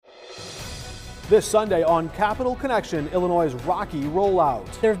This Sunday on Capital Connection, Illinois' rocky rollout.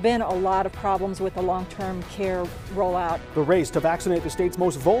 There have been a lot of problems with the long-term care rollout. The race to vaccinate the state's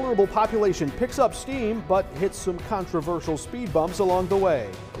most vulnerable population picks up steam, but hits some controversial speed bumps along the way.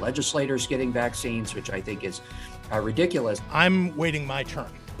 Legislators getting vaccines, which I think is ridiculous. I'm waiting my turn.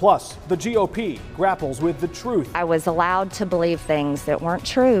 Plus, the GOP grapples with the truth. I was allowed to believe things that weren't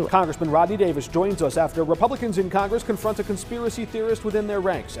true. Congressman Rodney Davis joins us after Republicans in Congress confront a conspiracy theorist within their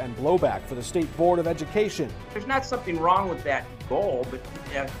ranks and blowback for the State Board of Education. There's not something wrong with that goal, but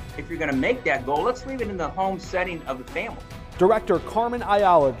if you're going to make that goal, let's leave it in the home setting of the family. Director Carmen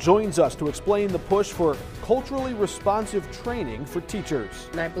Ayala joins us to explain the push for culturally responsive training for teachers.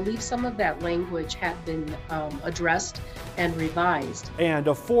 And I believe some of that language had been addressed and revised. And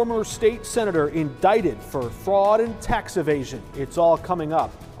a former state senator indicted for fraud and tax evasion. It's all coming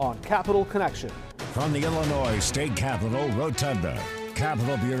up on Capital Connection. From the Illinois State Capitol Rotunda,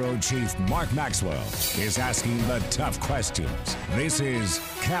 Capitol Bureau Chief Mark Maxwell is asking the tough questions. This is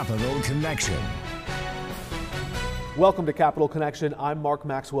Capital Connection. Welcome to Capital Connection. I'm Mark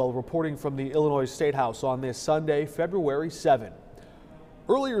Maxwell reporting from the Illinois State House on this Sunday, February 7.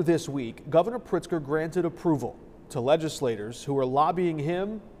 Earlier this week, Governor Pritzker granted approval to legislators who are lobbying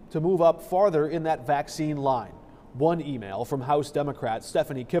him to move up farther in that vaccine line. One email from House Democrat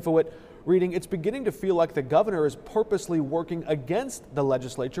Stephanie Kifowit reading, "It's beginning to feel like the governor is purposely working against the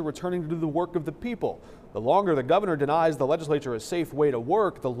legislature returning to do the work of the people. The longer the governor denies the legislature a safe way to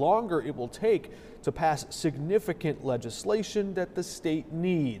work, the longer it will take to pass significant legislation that the state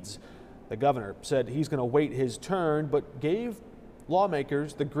needs." The governor said he's going to wait his turn, but gave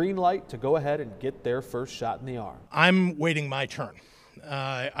lawmakers the green light to go ahead and get their first shot in the arm. I'm waiting my turn.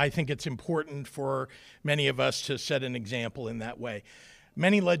 I think it's important for many of us to set an example in that way.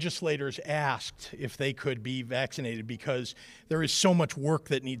 Many legislators asked if they could be vaccinated because there is so much work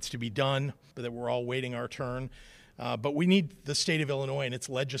that needs to be done, that we're all waiting our turn. But we need the state of Illinois and its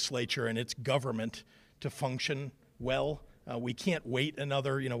legislature and its government to function well. We can't wait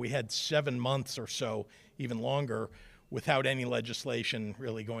another, we had 7 months or so, even longer, without any legislation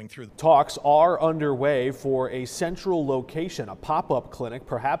really going through. Talks are underway for a central location, a pop-up clinic,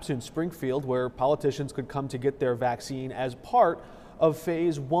 perhaps in Springfield, where politicians could come to get their vaccine as part of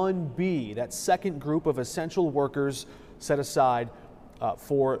Phase 1B, that second group of essential workers set aside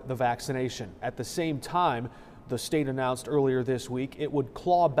for the vaccination. At the same time, the state announced earlier this week it would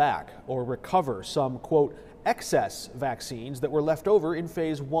claw back or recover some, quote, excess vaccines that were left over in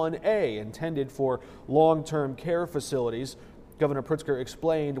Phase 1A, intended for long-term care facilities. Governor Pritzker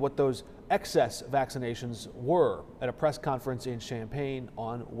explained what those excess vaccinations were at a press conference in Champaign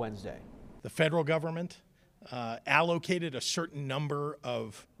on Wednesday. The federal government allocated a certain number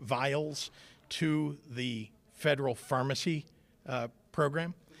of vials to the federal pharmacy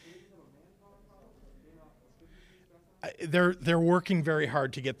program. They're working very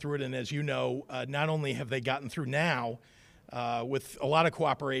hard to get through it, and as you know, not only have they gotten through now, with a lot of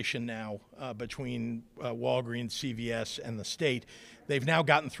cooperation now between Walgreens, CVS, and the state, they've now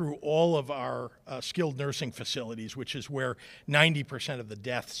gotten through all of our skilled nursing facilities, which is where 90% of the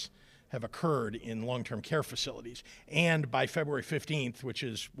deaths have occurred in long-term care facilities. And by February 15th, which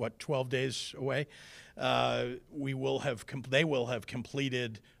is 12 days away, they will have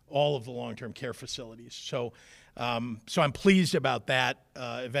completed all of the long-term care facilities. So I'm pleased about that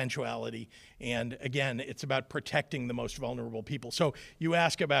eventuality. And again, it's about protecting the most vulnerable people. So you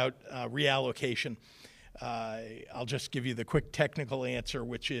ask about reallocation. I'll just give you the quick technical answer,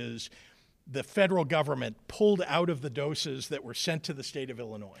 which is the federal government pulled out of the doses that were sent to the state of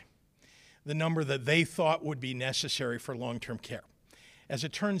Illinois the number that they thought would be necessary for long-term care. As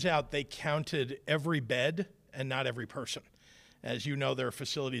it turns out, they counted every bed and not every person. As you know, there are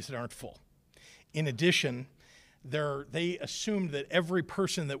facilities that aren't full. In addition, they assumed that every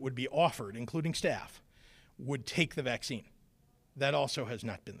person that would be offered, including staff, would take the vaccine. That also has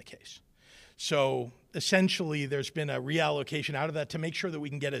not been the case. So essentially, there's been a reallocation out of that to make sure that we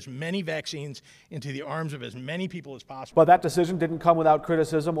can get as many vaccines into the arms of as many people as possible. But that decision didn't come without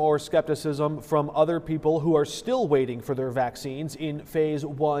criticism or skepticism from other people who are still waiting for their vaccines in Phase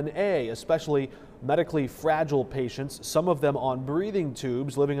 1A, especially medically fragile patients, some of them on breathing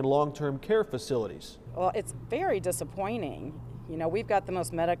tubes living in long-term care facilities. Well, it's very disappointing. We've got the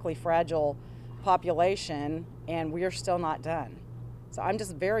most medically fragile population, and we're still not done. So I'm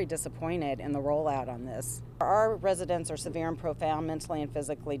just very disappointed in the rollout on this. Our residents are severe and profound mentally and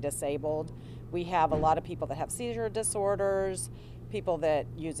physically disabled. We have a lot of people that have seizure disorders, people that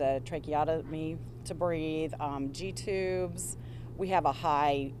use a tracheotomy to breathe, G-tubes. We have a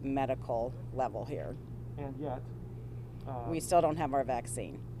high medical level here. And yet, we still don't have our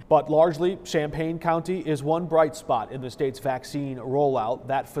vaccine. But largely, Champaign County is one bright spot in the state's vaccine rollout.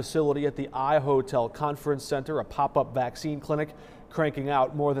 That facility at the iHotel Conference Center, a pop-up vaccine clinic, cranking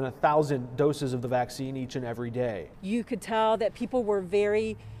out more than 1,000 doses of the vaccine each and every day. You could tell that people were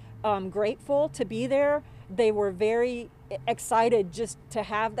very grateful to be there. They were very excited just to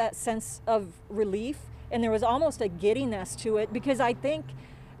have that sense of relief. And there was almost a giddiness to it because I think,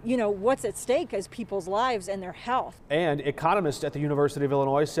 you know, what's at stake is people's lives and their health. And economists at the University of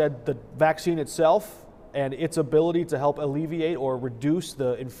Illinois said the vaccine itself and its ability to help alleviate or reduce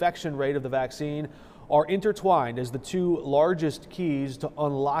the infection rate of the vaccine are intertwined as the two largest keys to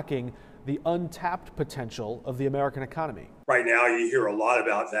unlocking the untapped potential of the American economy. Right now, you hear a lot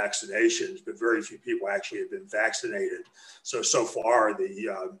about vaccinations, but very few people actually have been vaccinated. So far,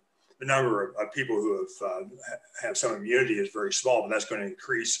 the number of people who have some immunity is very small, but that's going to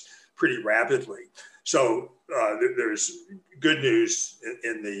increase pretty rapidly. So there's good news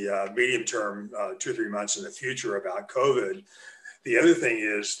in the medium term, 2 or 3 months in the future about COVID. The other thing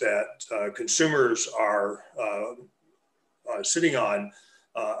is that consumers are sitting on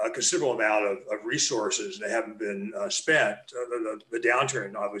a considerable amount of resources that haven't been spent. The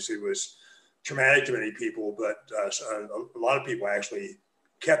downturn obviously was traumatic to many people, but a lot of people actually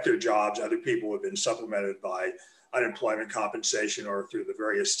kept their jobs. Other people have been supplemented by unemployment compensation or through the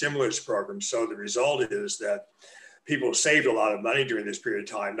various stimulus programs. So the result is that people saved a lot of money during this period of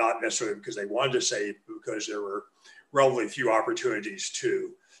time, not necessarily because they wanted to save, but because there were relatively few opportunities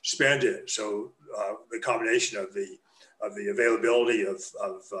to spend it. So the combination of the availability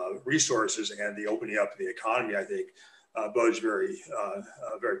of resources and the opening up of the economy, I think, bodes a very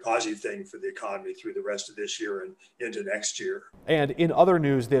positive thing for the economy through the rest of this year and into next year. And in other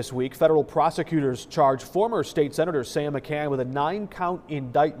news this week, federal prosecutors charged former state senator Sam McCann with a 9-count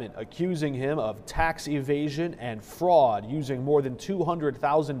indictment accusing him of tax evasion and fraud using more than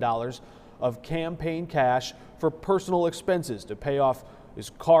 $200,000 of campaign cash for personal expenses to pay off his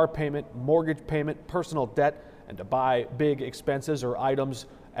car payment, mortgage payment, personal debt, and to buy big expenses or items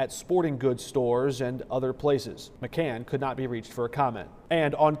at sporting goods stores and other places. McCann could not be reached for a comment.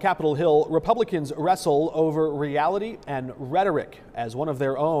 And on Capitol Hill, Republicans wrestle over reality and rhetoric as one of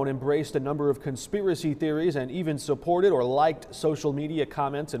their own embraced a number of conspiracy theories and even supported or liked social media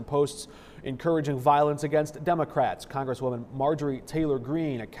comments and posts encouraging violence against Democrats. Congresswoman Marjorie Taylor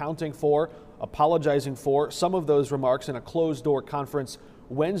Greene apologizing for some of those remarks in a closed-door conference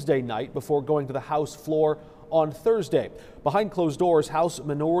Wednesday night before going to the House floor on Thursday. Behind closed doors, House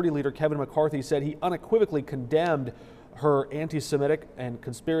Minority Leader Kevin McCarthy said he unequivocally condemned her anti-Semitic and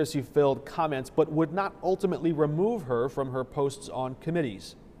conspiracy-filled comments, but would not ultimately remove her from her posts on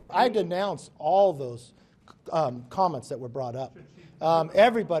committees. I denounce all those comments that were brought up.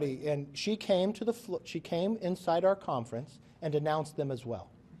 Everybody, and she came inside our conference and denounced them as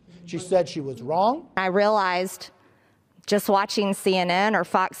well. She said she was wrong. I realized just watching CNN or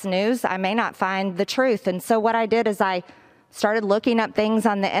Fox News, I may not find the truth. And so what I did is I started looking up things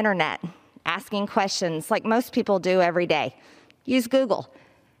on the internet, asking questions like most people do every day. Use Google.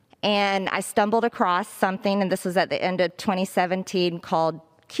 And I stumbled across something, and this was at the end of 2017, called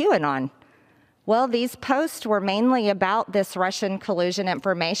QAnon. Well, these posts were mainly about this Russian collusion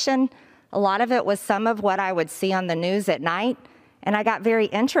information. A lot of it was some of what I would see on the news at night. And I got very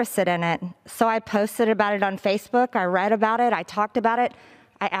interested in it. So I posted about it on Facebook. I read about it. I talked about it.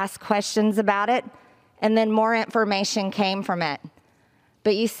 I asked questions about it. And then more information came from it.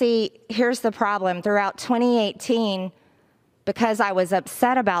 But you see, here's the problem. Throughout 2018, because I was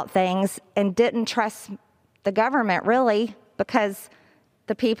upset about things and didn't trust the government really, because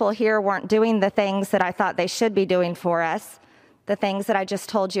the people here weren't doing the things that I thought they should be doing for us, the things that I just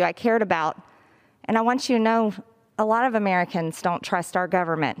told you I cared about. And I want you to know, a lot of Americans don't trust our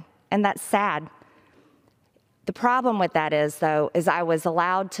government, and that's sad. The problem with that is, though, is I was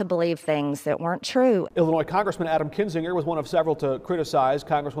allowed to believe things that weren't true. Illinois Congressman Adam Kinzinger was one of several to criticize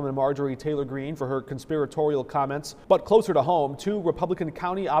Congresswoman Marjorie Taylor Greene for her conspiratorial comments. But closer to home, 2 Republican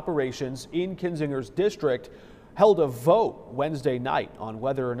county operations in Kinzinger's district held a vote Wednesday night on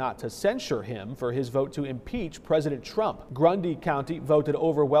whether or not to censure him for his vote to impeach President Trump. Grundy County voted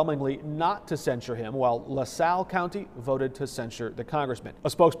overwhelmingly not to censure him, while LaSalle County voted to censure the congressman. A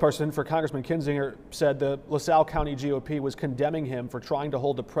spokesperson for Congressman Kinzinger said the LaSalle County GOP was condemning him for trying to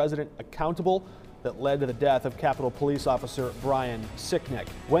hold the president accountable that led to the death of Capitol Police Officer Brian Sicknick.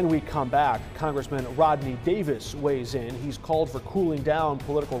 When we come back, Congressman Rodney Davis weighs in. He's called for cooling down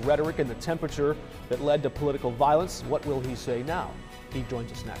political rhetoric and the temperature that led to political violence. What will he say now? He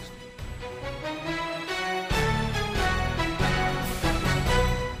joins us next.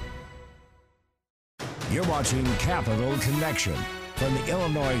 You're watching Capital Connection. from the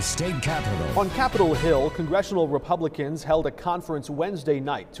Illinois State Capitol. On Capitol Hill, congressional Republicans held a conference Wednesday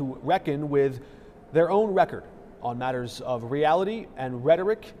night to reckon with their own record on matters of reality and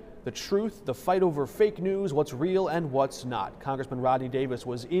rhetoric, the truth, the fight over fake news, what's real and what's not. Congressman Rodney Davis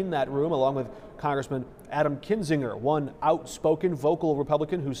was in that room along with Congressman Adam Kinzinger, one outspoken, vocal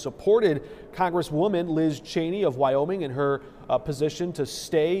Republican who supported Congresswoman Liz Cheney of Wyoming in her position to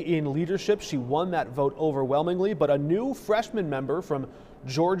stay in leadership. She won that vote overwhelmingly, but a new freshman member from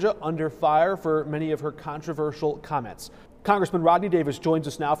Georgia under fire for many of her controversial comments. Congressman Rodney Davis joins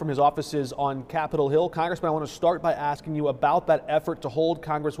us now from his offices on Capitol Hill. Congressman, I want to start by asking you about that effort to hold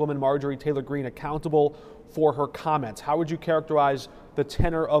Congresswoman Marjorie Taylor Greene accountable for her comments. How would you characterize the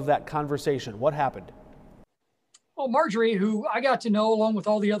tenor of that conversation? What happened? Well, Marjorie, who I got to know along with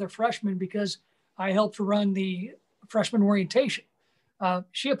all the other freshmen because I helped run the freshman orientation,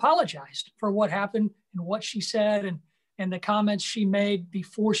 she apologized for what happened and what she said and the comments she made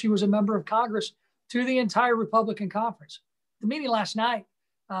before she was a member of Congress to the entire Republican conference. The meeting last night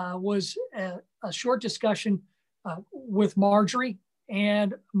was a short discussion with Marjorie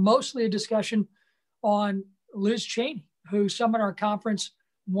and mostly a discussion on Liz Cheney, who some in our conference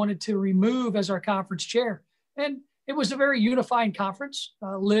wanted to remove as our conference chair. And it was a very unifying conference.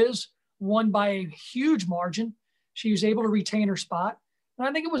 Liz won by a huge margin. She was able to retain her spot. And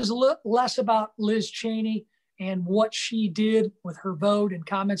I think it was less about Liz Cheney and what she did with her vote and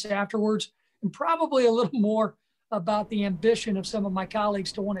comments afterwards, and probably a little more about the ambition of some of my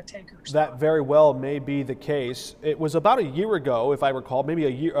colleagues to want to take her spot. That very well may be the case. It was about a year ago, if I recall, maybe a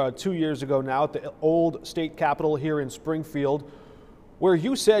year, 2 years ago now, at the old state capitol here in Springfield, where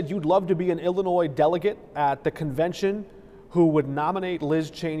you said you'd love to be an Illinois delegate at the convention who would nominate Liz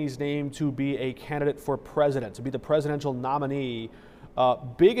Cheney's name to be a candidate for president, to be the presidential nominee.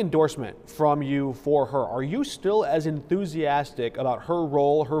 Big endorsement from you for her. Are you still as enthusiastic about her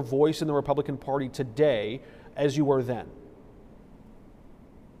role, her voice in the Republican Party today as you were then?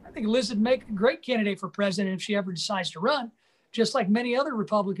 I think Liz would make a great candidate for president if she ever decides to run, just like many other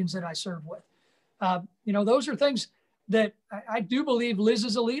Republicans that I serve with. Those are things that I do believe Liz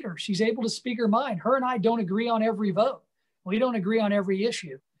is a leader. She's able to speak her mind. Her and I don't agree on every vote. We don't agree on every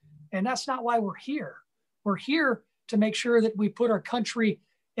issue. And that's not why we're here. We're here to make sure that we put our country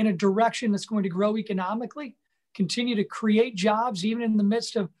in a direction that's going to grow economically, continue to create jobs, even in the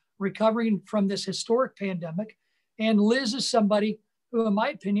midst of recovering from this historic pandemic. And Liz is somebody who, in my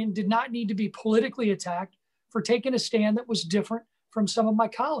opinion, did not need to be politically attacked for taking a stand that was different from some of my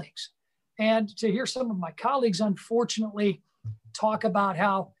colleagues. And to hear some of my colleagues, unfortunately, talk about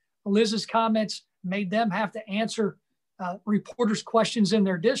how Liz's comments made them have to answer reporters' questions in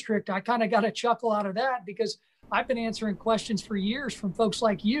their district, I kind of got a chuckle out of that, because I've been answering questions for years from folks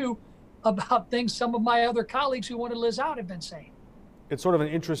like you about things some of my other colleagues who wanted Liz out have been saying. It's sort of an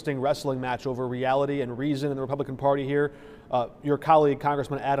interesting wrestling match over reality and reason in the Republican Party here. Your colleague,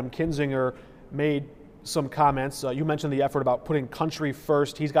 Congressman Adam Kinzinger, made some comments. You mentioned the effort about putting country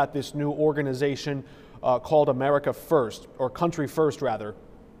first. He's got this new organization called America First, or Country First, rather.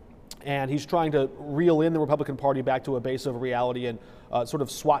 And he's trying to reel in the Republican Party back to a base of reality and sort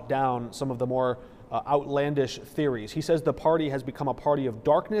of swat down some of the more outlandish theories. He says the party has become a party of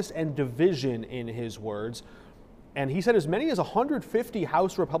darkness and division, in his words. And he said as many as 150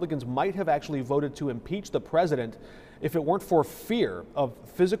 House Republicans might have actually voted to impeach the president if it weren't for fear of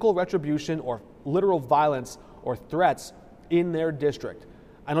physical retribution or literal violence or threats in their district.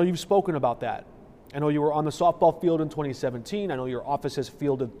 I know you've spoken about that. I know you were on the softball field in 2017. I know your office has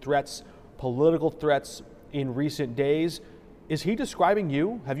fielded threats, political threats, in recent days. Is he describing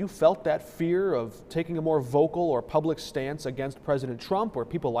you? Have you felt that fear of taking a more vocal or public stance against President Trump or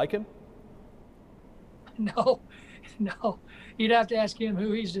people like him? No. You'd have to ask him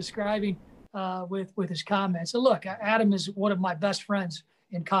who he's describing with his comments. And look, Adam is one of my best friends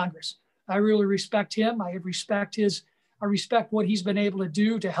in Congress. I really respect him. I respect what he's been able to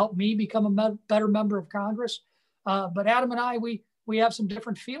do to help me become a better member of Congress. But Adam and I, we have some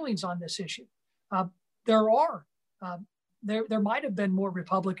different feelings on this issue. There might have been more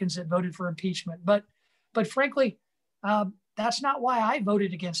Republicans that voted for impeachment, but frankly, that's not why I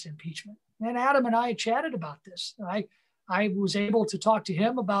voted against impeachment. And Adam and I chatted about this. I was able to talk to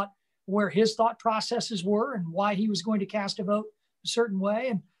him about where his thought processes were and why he was going to cast a vote a certain way.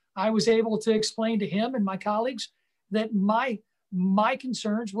 And I was able to explain to him and my colleagues that my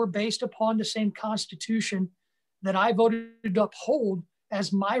concerns were based upon the same Constitution that I voted to uphold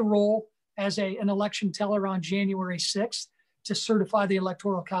as my role as an election teller on January 6th to certify the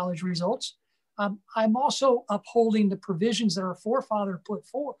Electoral College results. I'm also upholding the provisions that our forefathers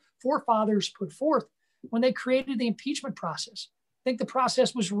put forth when they created the impeachment process. think the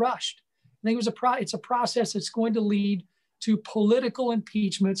process was rushed. I think it's a process that's going to lead to political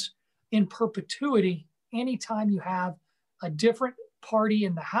impeachments in perpetuity anytime you have a different party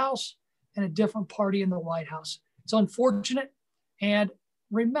in the House and a different party in the White House. It's unfortunate. And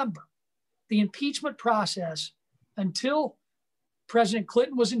remember, the impeachment process until President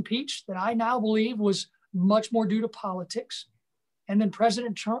Clinton was impeached, that I now believe was much more due to politics. And then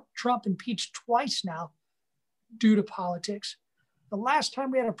President Trump impeached twice now due to politics. The last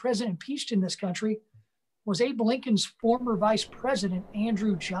time we had a president impeached in this country was Abe Lincoln's former vice president,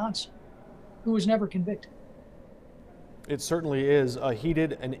 Andrew Johnson, who was never convicted. It certainly is a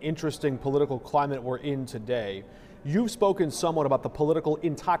heated and interesting political climate we're in today. You've spoken somewhat about the political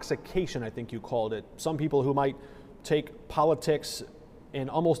intoxication, I think you called it. Some people who might take politics and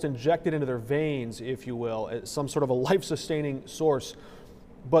almost inject it into their veins, if you will, as some sort of a life-sustaining source.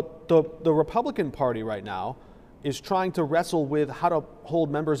 But the Republican Party right now is trying to wrestle with how to hold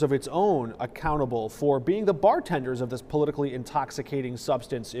members of its own accountable for being the bartenders of this politically intoxicating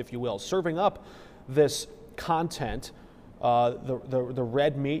substance, if you will, serving up this content, the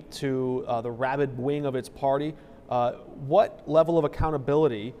red meat to the rabid wing of its party. What level of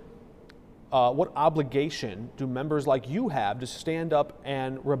accountability, what obligation do members like you have to stand up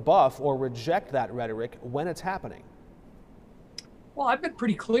and rebuff or reject that rhetoric when it's happening? Well, I've been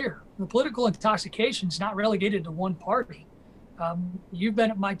pretty clear. The political intoxication is not relegated to one party. You've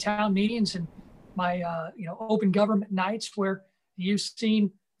been at my town meetings and my open government nights where you've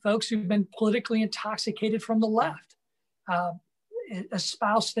seen folks who've been politically intoxicated from the left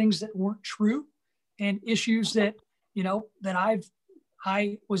espouse things that weren't true and issues that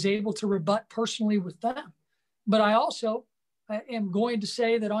I was able to rebut personally with them. But I also am going to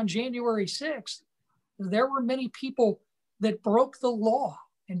say that on January 6th, there were many people that broke the law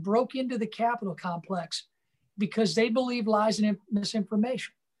and broke into the Capitol complex because they believe lies and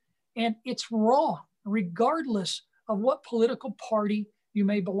misinformation. And it's wrong, regardless of what political party you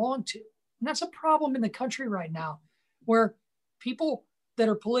may belong to. And that's a problem in the country right now, where people that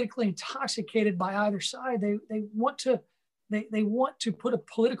are politically intoxicated by either side, they want to put a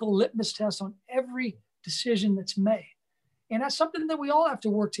political litmus test on every decision that's made. And that's something that we all have to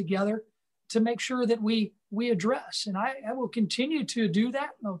work together to make sure that we address. And I will continue to do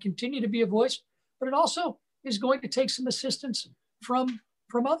that. I'll continue to be a voice, but it also is going to take some assistance from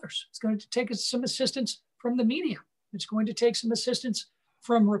others. It's going to take some assistance from the media. It's going to take some assistance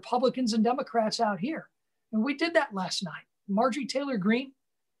from Republicans and Democrats out here. And we did that last night. Marjorie Taylor Greene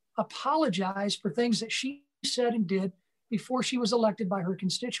apologized for things that she said and did before she was elected by her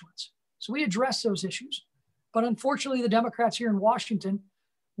constituents. So we addressed those issues. But unfortunately, the Democrats here in Washington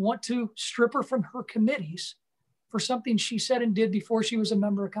want to strip her from her committees for something she said and did before she was a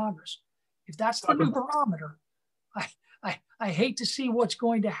member of Congress. If that's the new barometer, I hate to see what's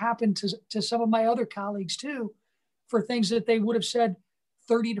going to happen to some of my other colleagues too, for things that they would have said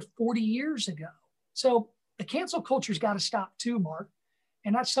 30 to 40 years ago. So the cancel culture's got to stop too, Mark.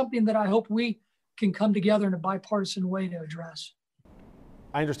 And that's something that I hope we can come together in a bipartisan way to address.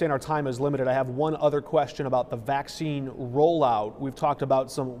 I understand our time is limited. I have one other question about the vaccine rollout. We've talked about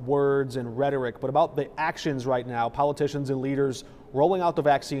some words and rhetoric, but about the actions right now, politicians and leaders rolling out the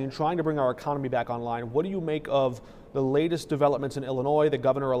vaccine, trying to bring our economy back online. What do you make of the latest developments in Illinois, the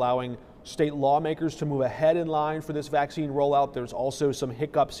governor allowing state lawmakers to move ahead in line for this vaccine rollout? There's also some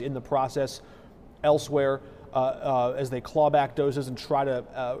hiccups in the process elsewhere as they claw back doses and try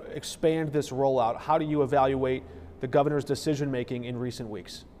to expand this rollout. How do you evaluate the governor's decision-making in recent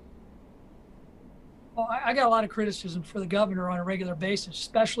weeks? Well, I got a lot of criticism for the governor on a regular basis,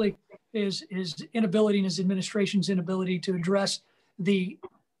 especially his inability and his administration's inability to address the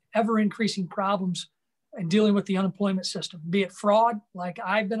ever-increasing problems in dealing with the unemployment system, be it fraud, like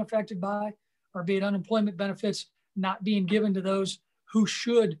I've been affected by, or be it unemployment benefits not being given to those who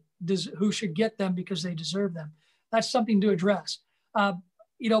should get them because they deserve them. That's something to address.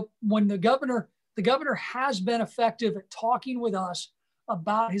 When the governor has been effective at talking with us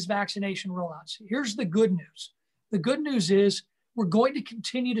about his vaccination rollouts. Here's the good news. The good news is we're going to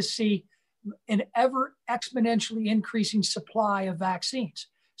continue to see an ever exponentially increasing supply of vaccines,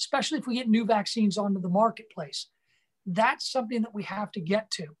 especially if we get new vaccines onto the marketplace. That's something that we have to get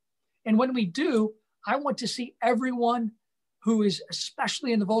to. And when we do, I want to see everyone who is,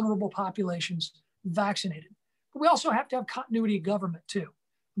 especially in the vulnerable populations, vaccinated. But we also have to have continuity of government too.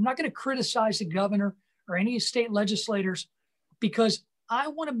 I'm not going to criticize the governor or any state legislators because I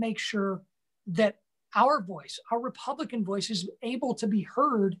want to make sure that our voice, our Republican voice, is able to be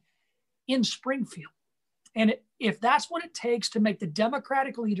heard in Springfield. And if that's what it takes to make the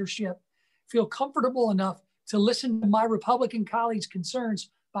Democratic leadership feel comfortable enough to listen to my Republican colleagues' concerns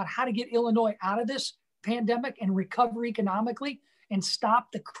about how to get Illinois out of this pandemic and recover economically and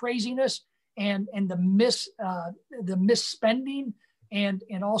stop the craziness and the misspending and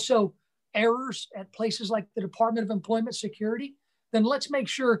also errors at places like the Department of Employment Security, then let's make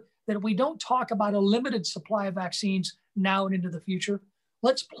sure that we don't talk about a limited supply of vaccines now and into the future.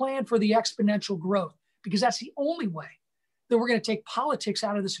 Let's plan for the exponential growth, because that's the only way that we're going to take politics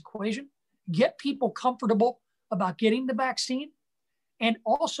out of this equation, get people comfortable about getting the vaccine, and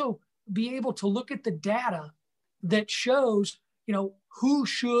also be able to look at the data that shows, who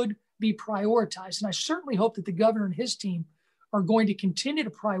should be prioritized. And I certainly hope that the governor and his team are going to continue to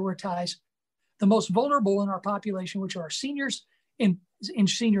prioritize the most vulnerable in our population, which are our seniors in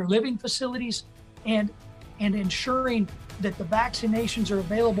senior living facilities, and ensuring that the vaccinations are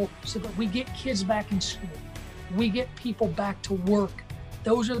available so that we get kids back in school, we get people back to work.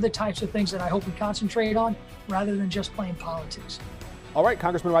 Those are the types of things that I hope we concentrate on rather than just playing politics. All right,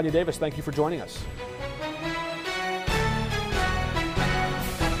 Congressman Rodney Davis, thank you for joining us.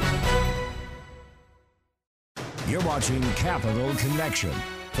 You're watching Capital Connection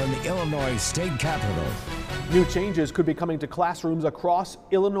from the Illinois State Capitol. New changes could be coming to classrooms across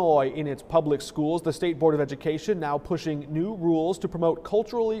Illinois in its public schools. The State Board of Education now pushing new rules to promote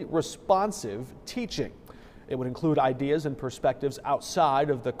culturally responsive teaching. It would include ideas and perspectives outside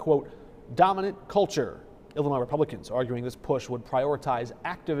of the, quote, dominant culture. Illinois Republicans arguing this push would prioritize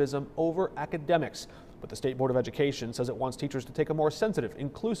activism over academics. But the State Board of Education says it wants teachers to take a more sensitive,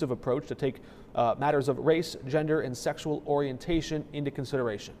 inclusive approach to take matters of race, gender, and sexual orientation into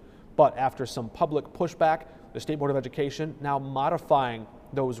consideration. But after some public pushback, the State Board of Education now modifying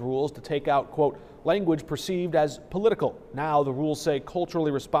those rules to take out, quote, language perceived as political. Now the rules say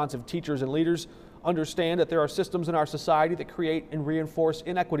culturally responsive teachers and leaders understand that there are systems in our society that create and reinforce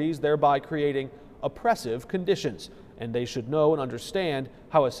inequities, thereby creating oppressive conditions. And they should know and understand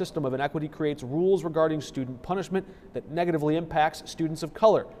how a system of inequity creates rules regarding student punishment that negatively impacts students of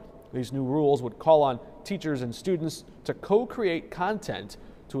color. These new rules would call on teachers and students to co-create content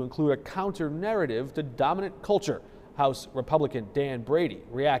to include a counter-narrative to dominant culture. House Republican Dan Brady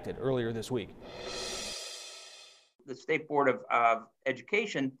reacted earlier this week. The State Board of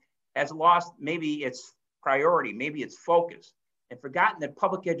Education has lost maybe its priority, maybe its focus, and forgotten that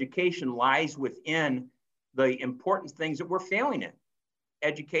public education lies within the important things that we're failing in.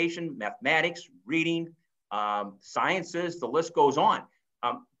 Education, mathematics, reading, sciences, the list goes on.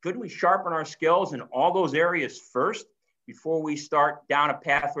 Couldn't we sharpen our skills in all those areas first before we start down a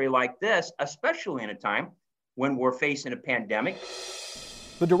pathway like this, especially in a time when we're facing a pandemic?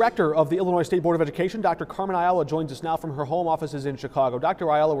 The director of the Illinois State Board of Education, Dr. Carmen Ayala, joins us now from her home offices in Chicago. Dr.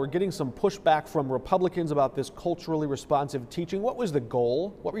 Ayala, we're getting some pushback from Republicans about this culturally responsive teaching. What was the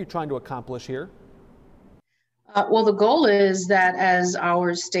goal? What were you trying to accomplish here? Well, the goal is that as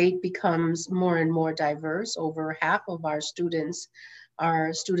our state becomes more and more diverse, over half of our students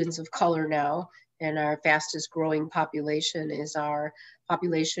are students of color now, and our fastest growing population is our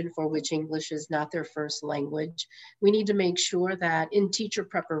population for which English is not their first language. We need to make sure that in teacher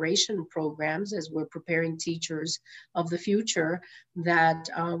preparation programs, as we're preparing teachers of the future, that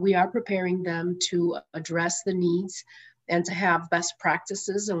we are preparing them to address the needs and to have best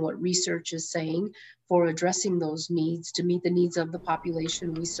practices and what research is saying for addressing those needs to meet the needs of the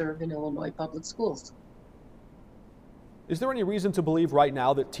population we serve in Illinois public schools. Is there any reason to believe right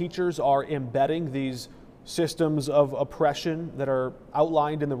now that teachers are embedding these systems of oppression that are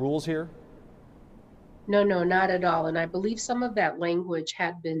outlined in the rules here? No, not at all. And I believe some of that language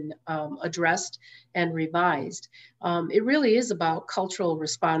had been addressed and revised. It really is about cultural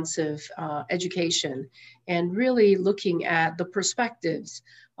responsive education and really looking at the perspectives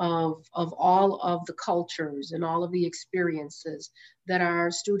of all of the cultures and all of the experiences that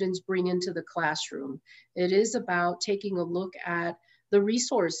our students bring into the classroom. It is about taking a look at the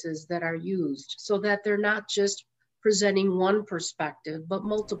resources that are used so that they're not just presenting one perspective, but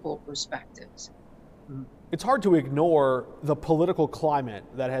multiple perspectives. It's hard to ignore the political climate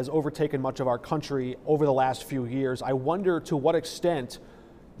that has overtaken much of our country over the last few years. I wonder to what extent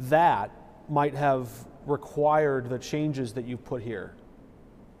that might have required the changes that you've put here.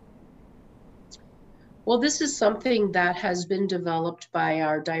 Well, this is something that has been developed by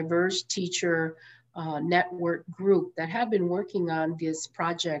our diverse teacher network group that have been working on this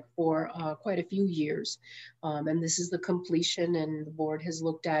project for quite a few years. And this is the completion, and the board has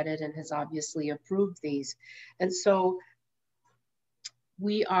looked at it and has obviously approved these. And so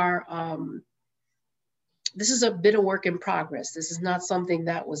we are this is a bit of work in progress. This is not something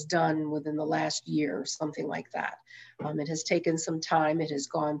that was done within the last year or something like that. It has taken some time. It has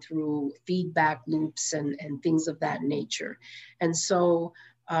gone through feedback loops and things of that nature. And so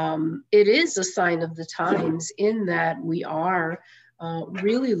it is a sign of the times in that we are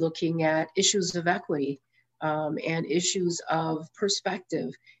really looking at issues of equity and issues of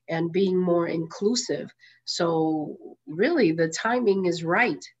perspective and being more inclusive. So really the timing is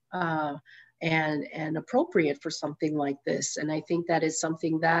right. And appropriate for something like this. And I think that is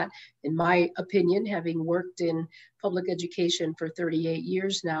something that, in my opinion, having worked in public education for 38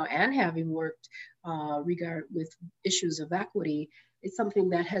 years now and having worked with issues of equity, it's something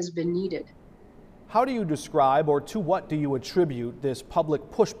that has been needed. How do you describe, or to what do you attribute, this public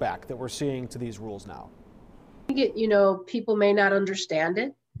pushback that we're seeing to these rules now? I think people may not understand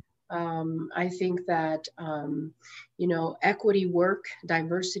it. I think that, equity work,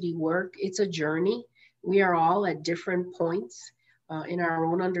 diversity work, it's a journey. We are all at different points in our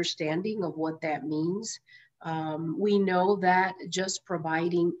own understanding of what that means. We know that just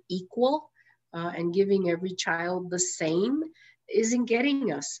providing equal and giving every child the same isn't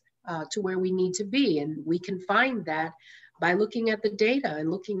getting us to where we need to be. And we can find that by looking at the data and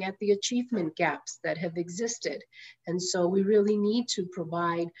looking at the achievement gaps that have existed. And so we really need to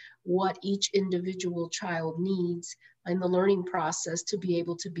provide what each individual child needs in the learning process to be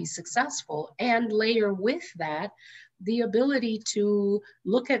able to be successful, and layer with that the ability to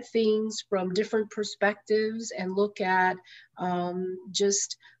look at things from different perspectives and look at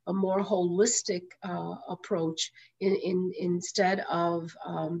just a more holistic approach instead of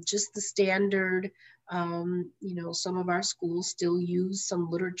just the standard. Some of our schools still use some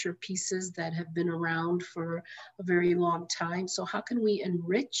literature pieces that have been around for a very long time. So how can we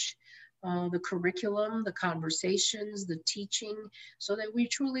enrich the curriculum, the conversations, the teaching, so that we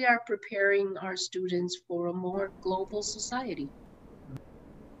truly are preparing our students for a more global society?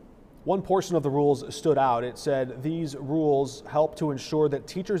 One portion of the rules stood out. It said these rules help to ensure that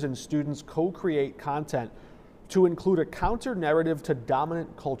teachers and students co-create content to include a counter narrative to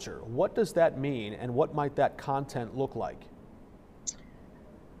dominant culture. What does that mean, and what might that content look like?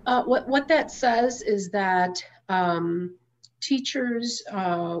 What that says is that teachers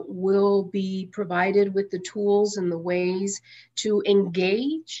will be provided with the tools and the ways to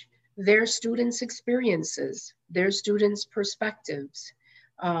engage their students' experiences, their students' perspectives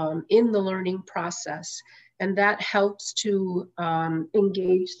in the learning process. And that helps to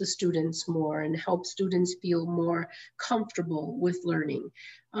engage the students more and help students feel more comfortable with learning.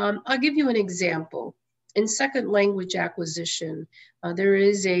 I'll give you an example. In second language acquisition, there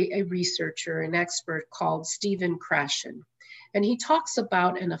is a researcher, an expert called Stephen Krashen, and he talks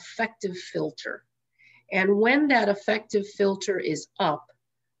about an affective filter. And when that affective filter is up,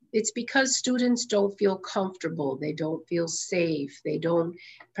 it's because students don't feel comfortable, they don't feel safe, they don't,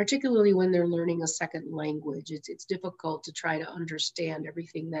 particularly when they're learning a second language, it's difficult to try to understand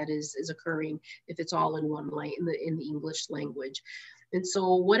everything that is occurring if it's all in one in the English language. And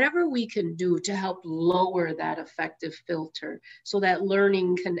so whatever we can do to help lower that affective filter so that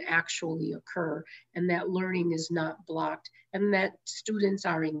learning can actually occur and that learning is not blocked and that students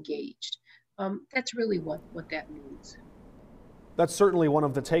are engaged. That's really what that means. That's certainly one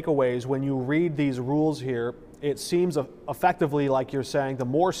of the takeaways when you read these rules here. It seems effectively, like you're saying, the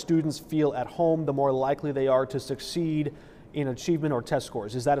more students feel at home, the more likely they are to succeed in achievement or test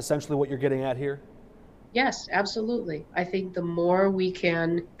scores. Is that essentially what you're getting at here? Yes, absolutely. I think the more we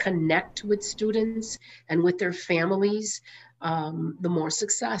can connect with students and with their families, the more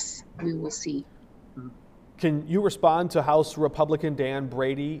success we will see. Can you respond to House Republican Dan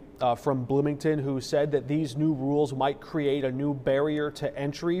Brady from Bloomington, who said that these new rules might create a new barrier to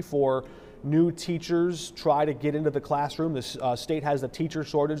entry for new teachers try to get into the classroom? This state has a teacher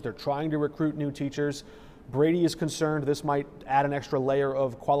shortage. They're trying to recruit new teachers. Brady is concerned this might add an extra layer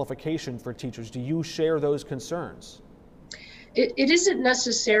of qualification for teachers. Do you share those concerns? It isn't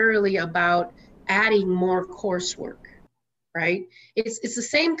necessarily about adding more coursework, right? It's the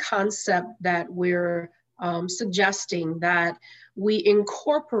same concept that we're suggesting, that we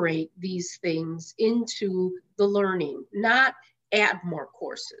incorporate these things into the learning, not add more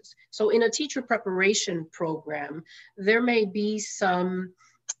courses. So in a teacher preparation program, there may be some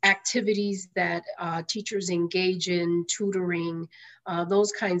activities that teachers engage in, tutoring,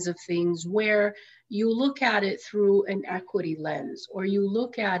 those kinds of things, where you look at it through an equity lens, or you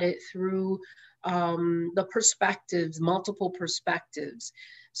look at it through the perspectives, multiple perspectives.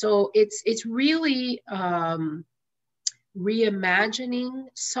 So it's really reimagining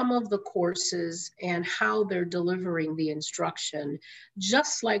some of the courses and how they're delivering the instruction,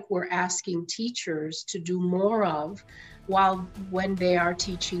 just like we're asking teachers to do more of when they are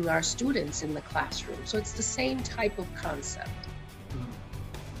teaching our students in the classroom. So it's the same type of concept.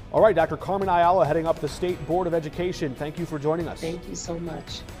 All right, Dr. Carmen Ayala, heading up the State Board of Education. Thank you for joining us. Thank you so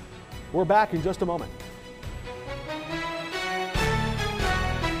much. We're back in just a moment.